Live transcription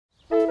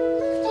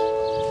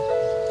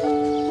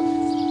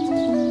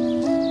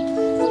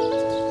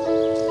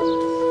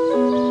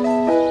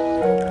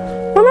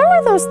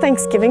those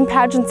Thanksgiving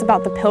pageants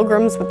about the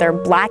Pilgrims with their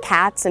black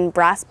hats and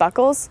brass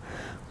buckles?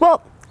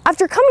 Well,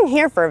 after coming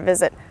here for a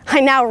visit, I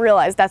now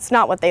realize that's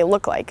not what they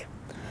look like.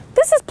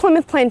 This is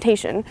Plimoth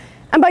Plantation,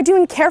 and by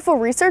doing careful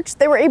research,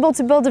 they were able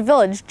to build a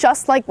village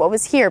just like what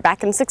was here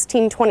back in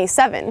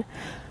 1627.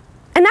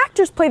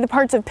 Enactors play the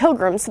parts of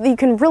pilgrims so that you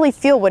can really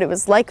feel what it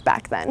was like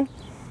back then.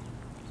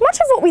 Much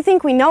of what we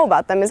think we know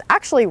about them is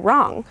actually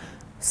wrong.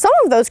 Some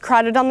of those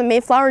crowded on the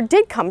Mayflower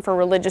did come for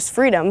religious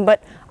freedom,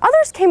 but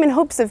others came in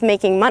hopes of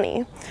making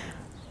money.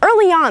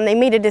 Early on, they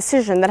made a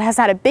decision that has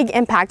had a big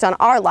impact on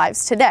our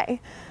lives today.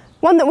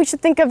 One that we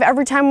should think of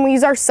every time we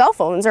use our cell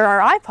phones or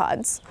our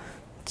iPods.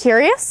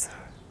 Curious?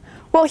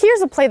 Well,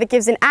 here's a play that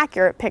gives an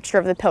accurate picture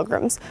of the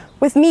Pilgrims,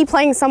 with me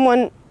playing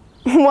someone,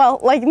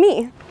 well, like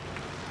me.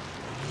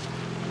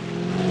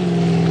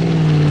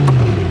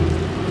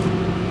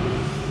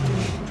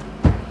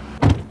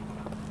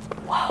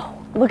 Wow,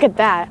 look at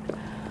that.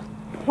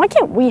 Why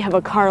can't we have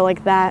a car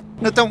like that?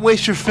 Now, don't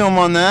waste your film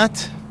on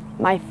that.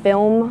 My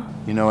film?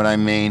 You know what I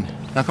mean.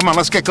 Now, come on,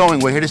 let's get going.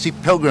 We're here to see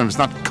pilgrims,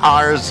 not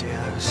cars.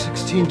 Yeah,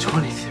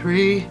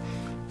 1623,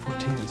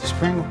 14th of the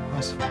spring,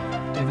 West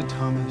David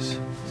Thomas.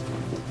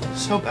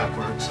 So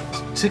backwards.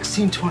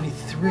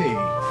 1623.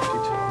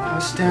 How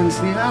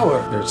stands the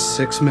hour? There's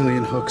 6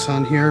 million hooks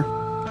on here.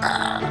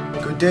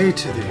 Good day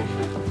to thee.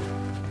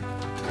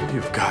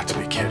 You've got to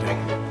be kidding.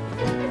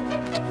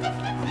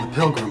 I'm a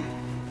pilgrim.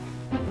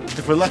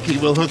 If we're lucky,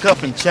 we'll hook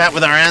up and chat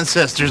with our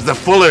ancestors, the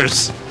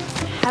Fullers.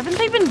 Haven't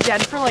they been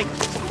dead for like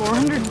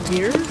 400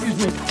 years?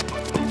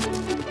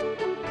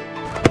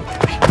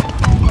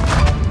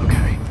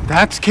 Okay,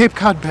 that's Cape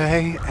Cod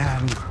Bay,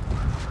 and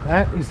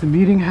that is the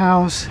meeting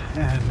house,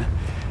 and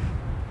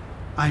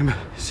I'm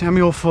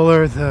Samuel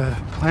Fuller, the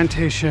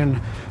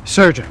plantation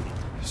surgeon.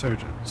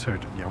 Surgeon,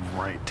 yeah,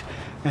 right.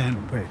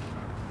 And wait,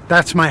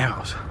 that's my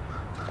house.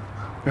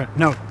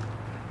 No,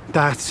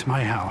 that's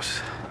my house.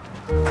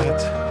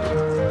 That's...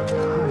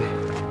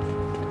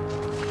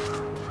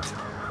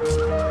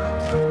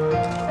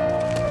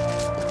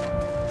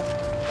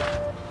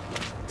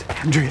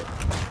 Andrea,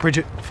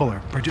 Bridget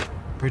Fuller.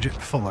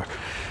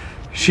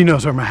 She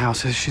knows where my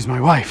house is. She's my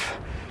wife.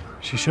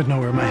 She should know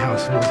where my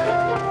house is.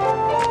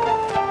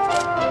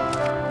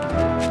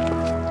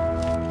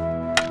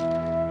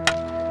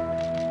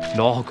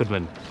 No,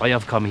 Goodman, I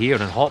have come here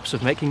in hopes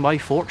of making my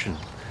fortune.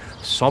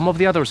 Some of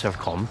the others have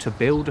come to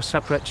build a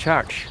separate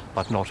church,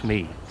 but not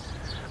me.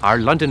 Our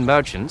London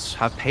merchants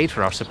have paid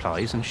for our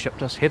supplies and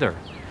shipped us hither.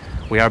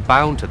 We are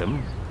bound to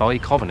them by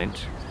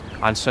covenant,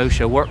 and so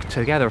shall work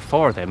together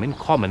for them in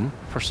common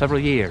for several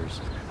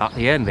years. At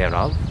the end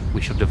thereof,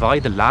 we shall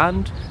divide the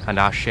land and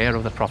our share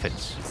of the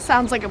profits.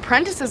 Sounds like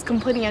apprentices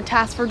completing a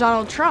task for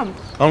Donald Trump.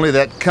 Only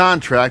that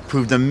contract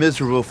proved a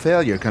miserable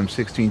failure come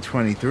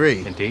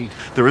 1623. Indeed.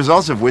 The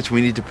results of which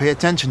we need to pay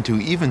attention to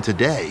even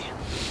today.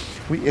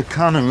 We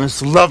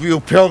economists love you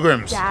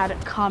pilgrims. Dad,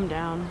 calm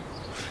down.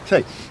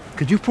 Say,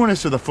 could you point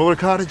us to the Fuller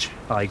cottage?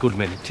 Aye,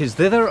 Goodman, 'tis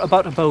thither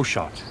about a bow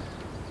shot.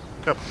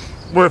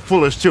 We're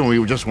Fullers too, and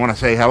we just want to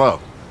say hello.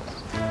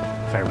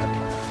 Very well.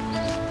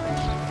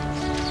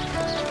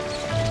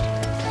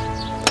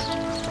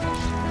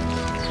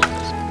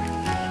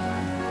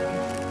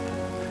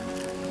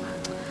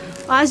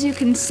 As you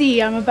can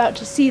see, I'm about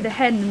to see the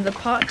hen in the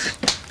pot.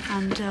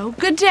 And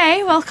good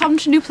day, welcome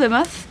to New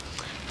Plymouth.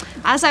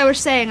 As I was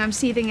saying, I'm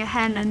seething a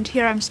hen, and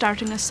here I'm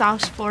starting a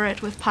sauce for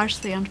it with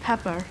parsley and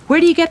pepper. Where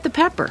do you get the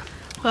pepper?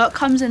 Well, it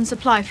comes in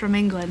supply from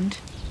England.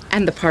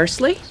 And the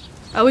parsley?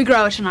 Oh, we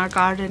grow it in our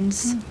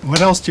gardens.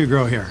 What else do you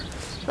grow here?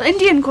 Well,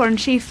 Indian corn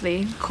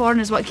chiefly. Corn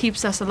is what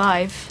keeps us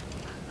alive.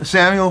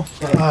 Samuel?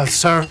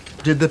 Sir?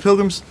 Did the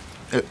pilgrims...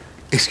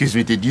 excuse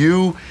me, did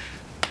you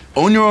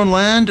own your own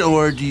land,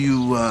 or do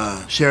you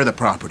share the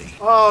property?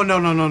 Oh,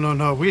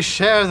 no. We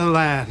share the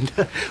land.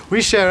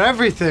 We share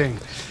everything.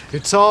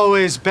 It's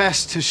always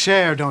best to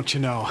share, don't you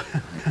know?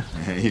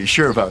 You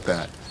sure about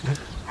that?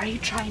 Are you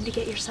trying to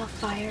get yourself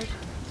fired?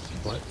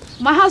 What?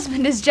 My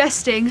husband is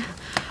jesting.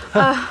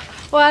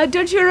 Well,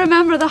 don't you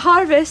remember the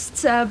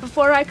harvests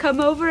before I come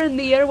over in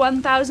the year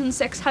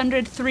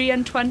 1603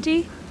 and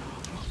 20?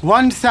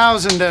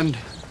 1,000 and...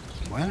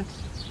 What?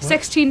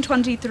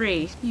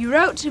 1623. You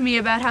wrote to me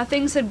about how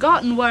things had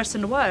gotten worse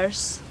and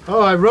worse.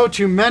 Oh, I wrote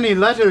you many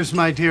letters,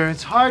 my dear.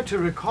 It's hard to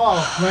recall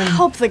when...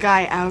 Help the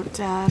guy out,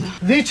 Dad.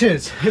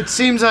 Leeches, it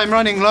seems I'm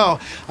running low.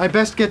 I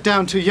best get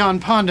down to yon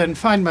pond and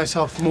find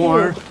myself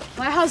more.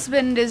 My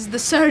husband is the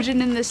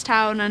surgeon in this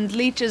town, and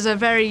leeches are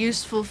very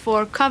useful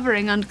for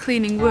covering and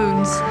cleaning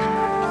wounds.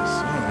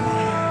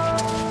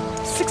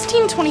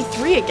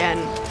 1623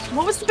 again.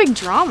 What was the big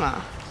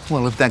drama?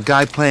 Well, if that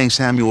guy playing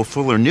Samuel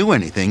Fuller knew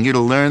anything, you'd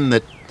have learned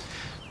that...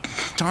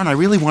 Darn, I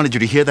really wanted you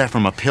to hear that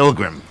from a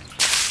pilgrim.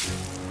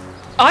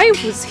 I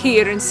was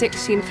here in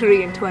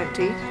 1603 and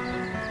 20.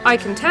 I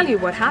can tell you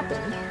what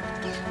happened.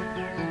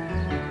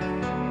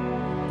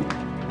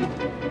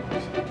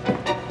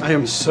 I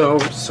am so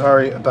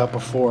sorry about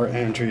before,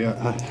 Andrea.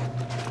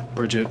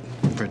 Bridget.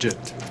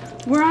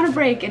 We're on a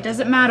break. It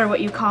doesn't matter what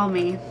you call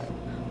me.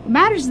 What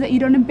matters is that you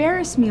don't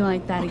embarrass me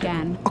like that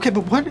again. Okay,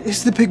 but what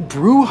is the big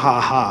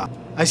brouhaha?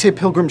 I say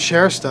Pilgrims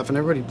share stuff and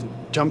everybody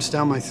jumps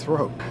down my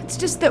throat. It's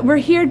just that we're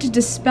here to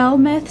dispel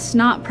myths,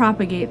 not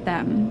propagate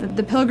them.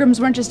 The Pilgrims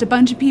weren't just a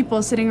bunch of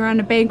people sitting around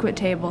a banquet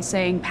table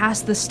saying,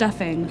 pass the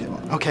stuffing.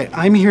 Okay,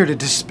 I'm here to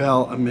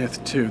dispel a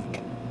myth too.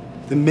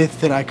 The myth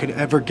that I could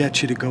ever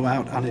get you to go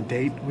out on a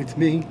date with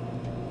me.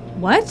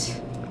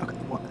 What? Okay,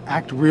 well,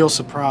 act real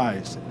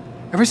surprised.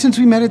 Ever since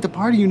we met at the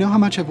party, you know how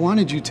much I've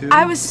wanted you to.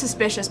 I was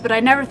suspicious, but I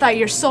never thought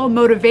your sole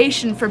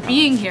motivation for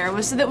being here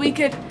was so that we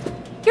could...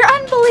 You're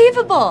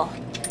unbelievable!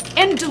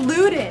 And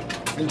deluded.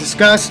 And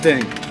disgusting.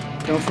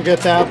 Don't forget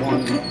that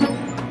one.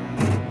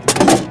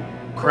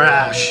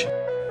 Crash.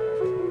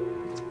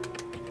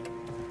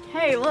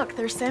 Hey, look,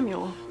 there's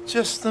Samuel.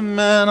 Just the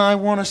man I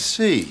want to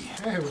see.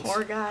 Hey,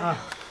 Poor guy.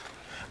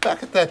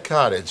 Back at that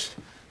cottage,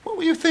 what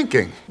were you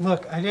thinking?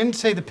 Look, I didn't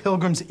say the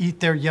Pilgrims eat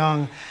their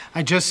young.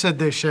 I just said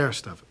they share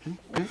stuff.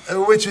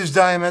 Which is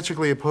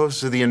diametrically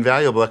opposed to the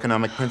invaluable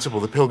economic principle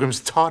the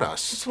Pilgrims taught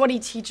us. It's what he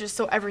teaches,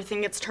 so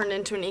everything gets turned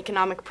into an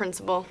economic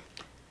principle.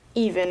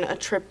 Even a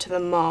trip to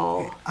the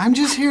mall. I'm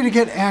just here to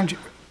get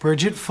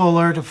Bridget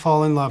Fuller to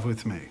fall in love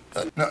with me.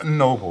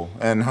 Noble.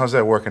 And how's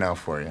that working out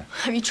for you?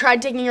 Have you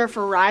tried taking her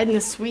for a ride in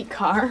this sweet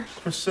car?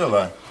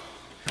 Priscilla's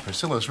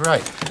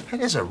right.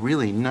 That is a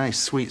really nice,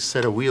 sweet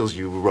set of wheels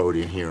you rode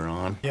in here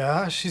on.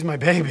 Yeah, she's my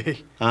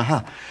baby.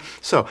 Uh-huh.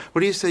 So,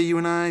 what do you say you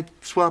and I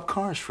swap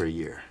cars for a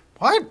year?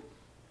 What?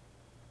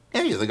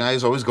 Yeah, you're the guy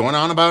who's always going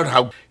on about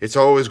how it's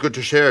always good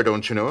to share,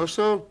 don't you know?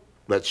 So,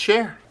 let's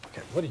share.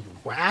 Okay, what are you,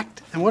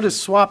 whacked? And what does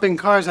swapping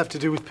cars have to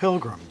do with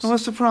Pilgrims? Well,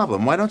 what's the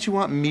problem? Why don't you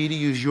want me to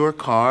use your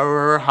car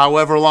or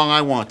however long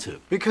I want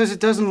to? Because it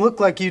doesn't look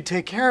like you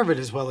take care of it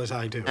as well as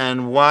I do.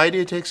 And why do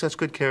you take such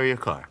good care of your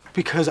car?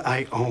 Because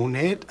I own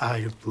it,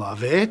 I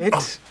love it.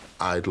 Oh,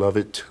 I'd love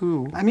it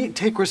too. I mean,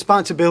 take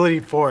responsibility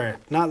for it,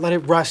 not let it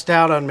rust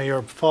out on me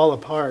or fall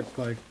apart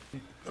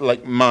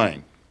Like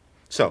mine.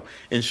 So,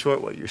 in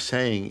short, what you're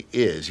saying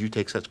is you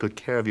take such good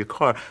care of your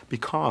car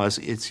because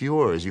it's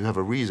yours. You have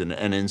a reason,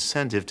 an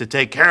incentive to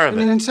take care of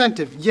it. An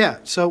incentive, yeah.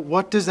 So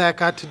what does that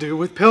got to do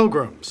with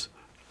Pilgrims?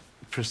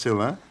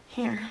 Priscilla?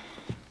 Here.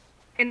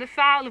 In the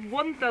fall of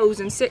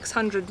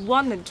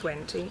 1621,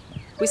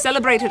 we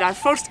celebrated our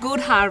first good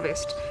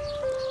harvest.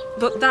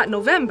 But that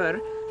November,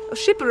 a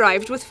ship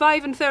arrived with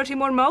 35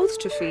 more mouths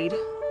to feed.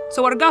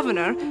 So our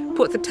governor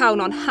put the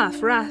town on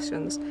half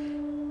rations.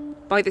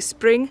 By the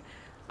spring,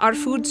 our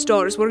food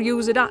stores were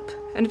used up,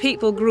 and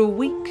people grew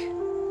weak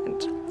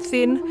and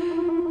thin.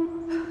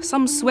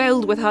 Some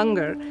swelled with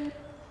hunger.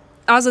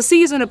 As the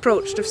season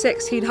approached of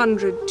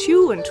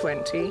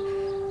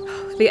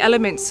 1622, the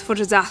elements for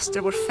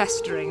disaster were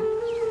festering.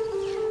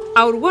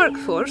 Our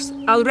workforce,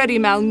 already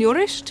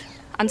malnourished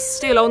and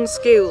still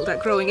unskilled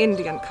at growing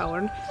Indian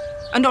corn,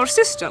 and our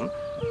system,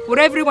 where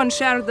everyone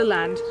shared the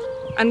land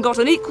and got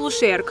an equal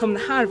share come the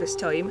harvest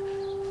time,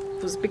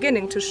 was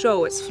beginning to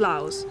show its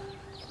flaws.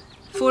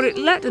 For it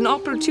let an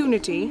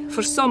opportunity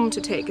for some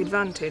to take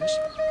advantage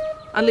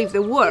and leave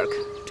the work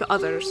to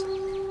others.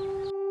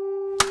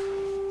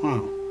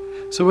 Wow.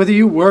 So whether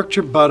you worked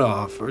your butt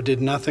off or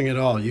did nothing at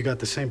all, you got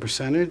the same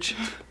percentage?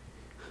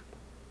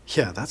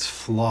 Yeah, that's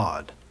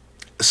flawed.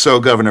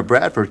 So Governor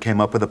Bradford came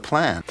up with a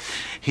plan.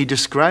 He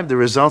described the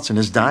results in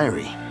his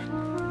diary.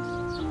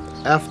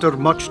 After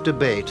much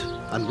debate,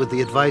 and with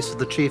the advice of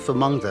the chief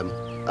among them,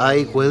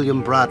 I,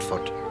 William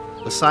Bradford,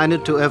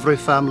 assigned to every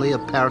family a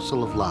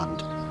parcel of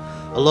land,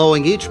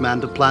 allowing each man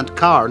to plant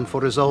corn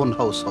for his own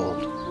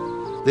household.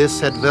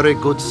 This had very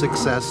good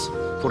success,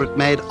 for it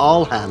made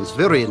all hands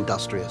very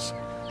industrious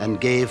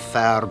and gave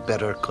far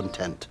better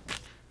content.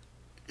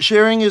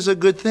 Sharing is a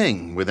good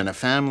thing within a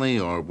family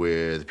or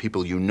with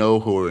people you know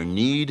who are in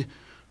need.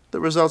 The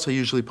results are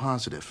usually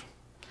positive.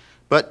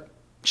 But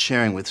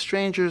sharing with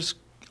strangers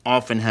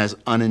often has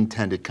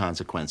unintended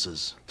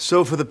consequences.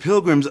 So for the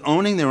Pilgrims,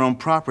 owning their own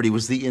property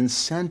was the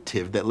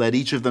incentive that led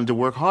each of them to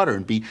work harder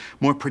and be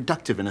more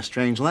productive in a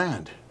strange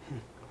land.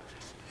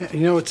 Yeah,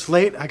 you know, it's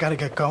late. I gotta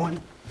get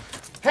going.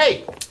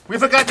 Hey, we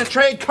forgot to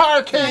trade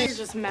car Now you're keys.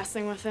 just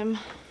messing with him.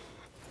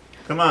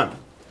 Come on.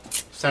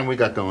 It's time we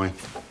got going.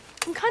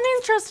 I'm kind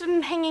of interested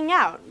in hanging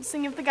out,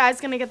 seeing if the guy's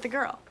gonna get the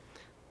girl.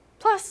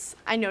 Plus,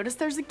 I noticed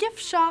there's a gift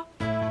shop.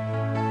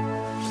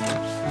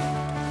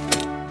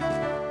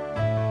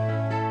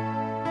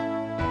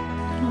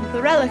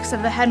 The relics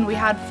of the hen we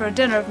had for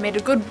dinner have made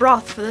a good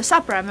broth for the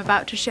supper I'm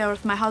about to share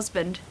with my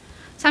husband.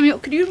 Samuel,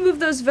 could you remove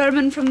those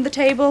vermin from the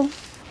table?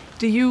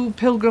 Do you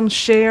Pilgrims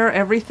share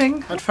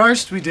everything? At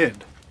first, we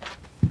did.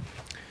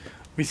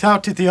 We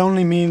thought it the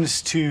only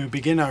means to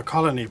begin our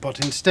colony,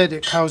 but instead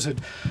it caused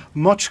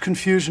much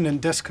confusion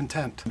and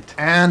discontent.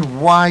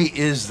 And why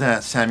is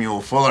that,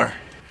 Samuel Fuller?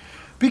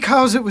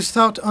 Because it was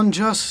thought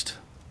unjust.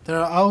 There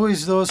are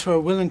always those who are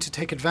willing to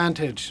take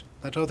advantage,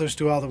 let others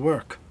do all the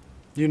work.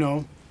 You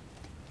know,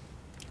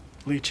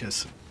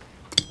 leeches.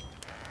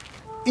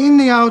 In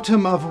the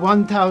autumn of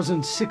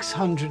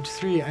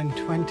 1603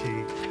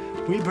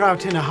 we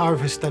brought in a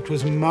harvest that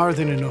was more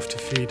than enough to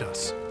feed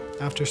us.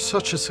 After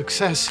such a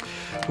success,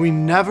 we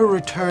never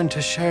returned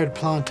to shared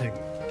planting,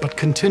 but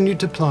continued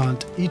to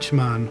plant each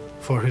man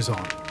for his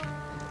own.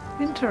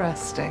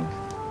 Interesting.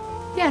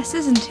 Yes,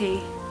 isn't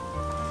he?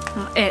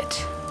 Well, it.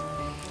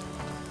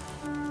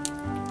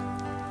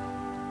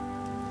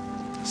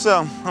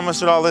 So, how much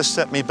did all this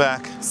set me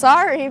back?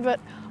 Sorry, but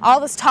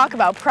all this talk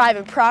about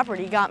private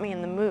property got me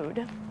in the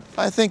mood.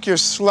 I think you're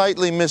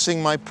slightly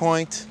missing my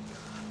point.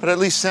 But at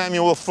least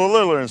Samuel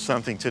Fuller learned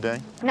something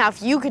today. Now,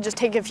 if you could just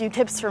take a few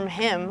tips from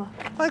him.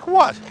 Like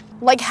what?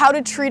 Like how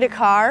to treat a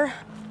car.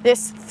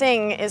 This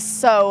thing is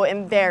so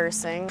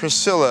embarrassing.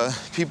 Priscilla,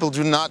 people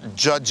do not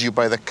judge you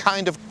by the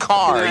kind of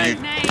car you...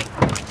 Good night.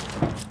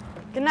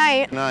 Good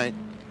night. Good night.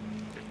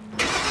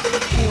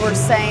 You were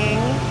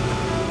saying...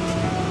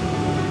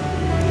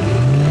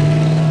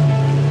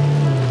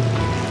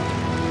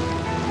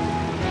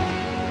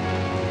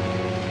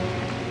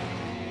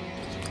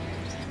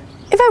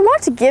 If I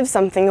want to give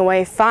something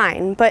away,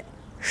 fine, but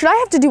should I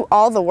have to do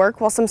all the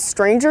work while some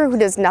stranger who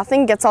does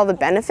nothing gets all the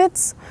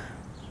benefits?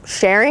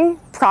 Sharing?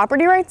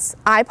 Property rights?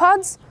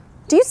 iPods?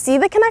 Do you see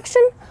the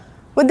connection?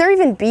 Would there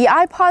even be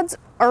iPods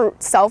or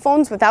cell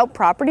phones without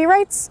property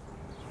rights?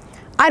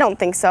 I don't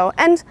think so,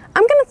 and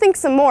I'm gonna think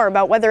some more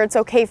about whether it's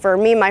okay for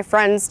me and my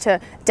friends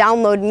to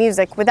download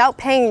music without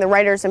paying the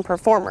writers and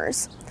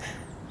performers.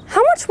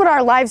 How much would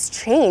our lives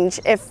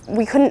change if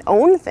we couldn't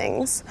own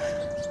things?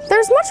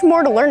 There's much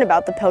more to learn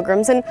about the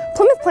Pilgrims, and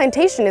Plimoth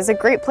Plantation is a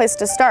great place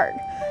to start.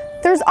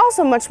 There's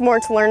also much more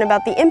to learn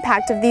about the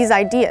impact of these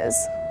ideas.